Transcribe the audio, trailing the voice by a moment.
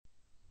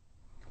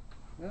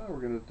Now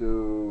we're going to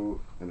do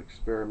an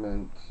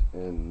experiment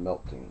in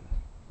melting.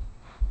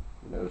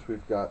 You notice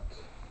we've got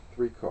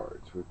three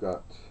cards. We've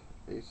got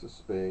ace of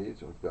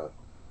spades and we've got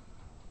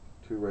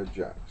two red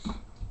jacks.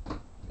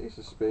 Ace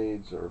of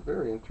spades are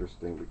very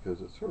interesting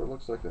because it sort of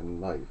looks like a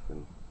knife,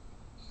 and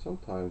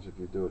sometimes if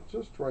you do it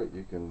just right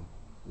you can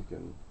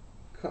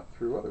cut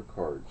through other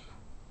cards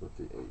with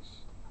the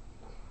ace.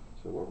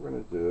 So what we're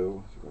going to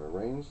do is we're going to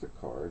arrange the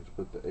cards,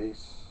 put the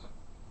ace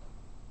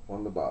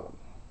on the bottom.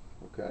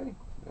 Okay?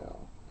 Now,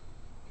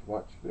 if you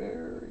watch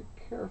very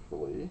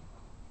carefully,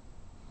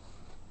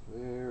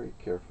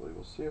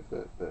 we'll see if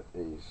that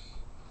ace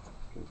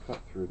can cut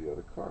through the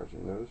other cards. You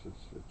notice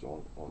it's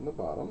on the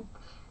bottom.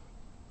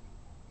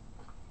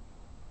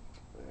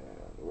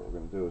 And what we're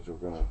going to do is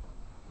we're going to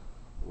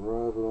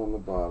rub it on the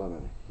bottom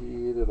and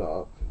heat it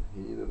up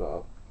and heat it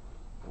up.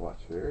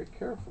 Watch very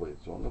carefully.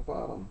 It's on the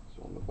bottom.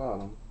 It's on the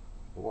bottom.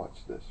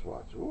 Watch this.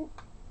 Watch. Ooh,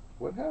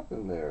 what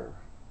happened there?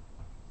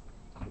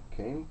 It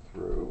came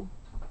through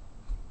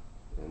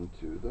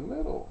into the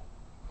middle.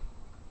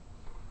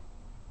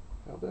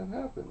 How'd that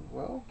happen?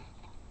 Well,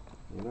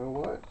 you know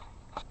what?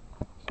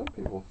 Some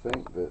people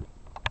think that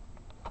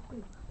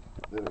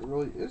it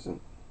really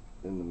isn't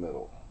in the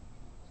middle.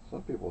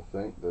 Some people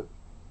think that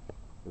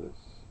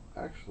it's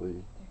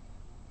actually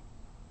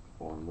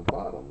on the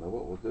bottom. Now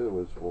what we'll do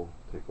is we'll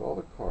take all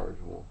the cards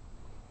and we'll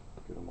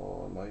get them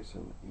all nice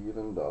and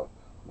evened up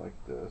like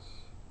this,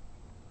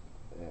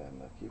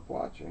 and keep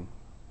watching.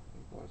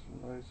 Keep watching,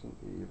 nice and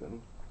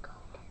even.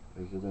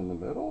 Is it in the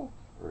middle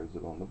or is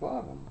it on the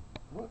bottom?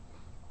 Look,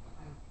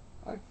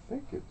 I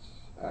think it's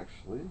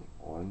actually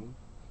on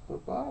the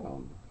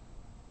bottom.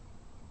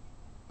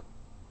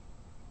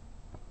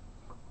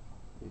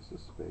 Ace of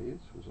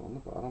spades was on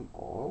the bottom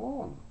all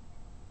along.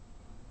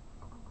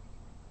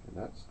 And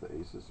that's the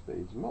ace of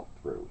spades melt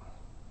through.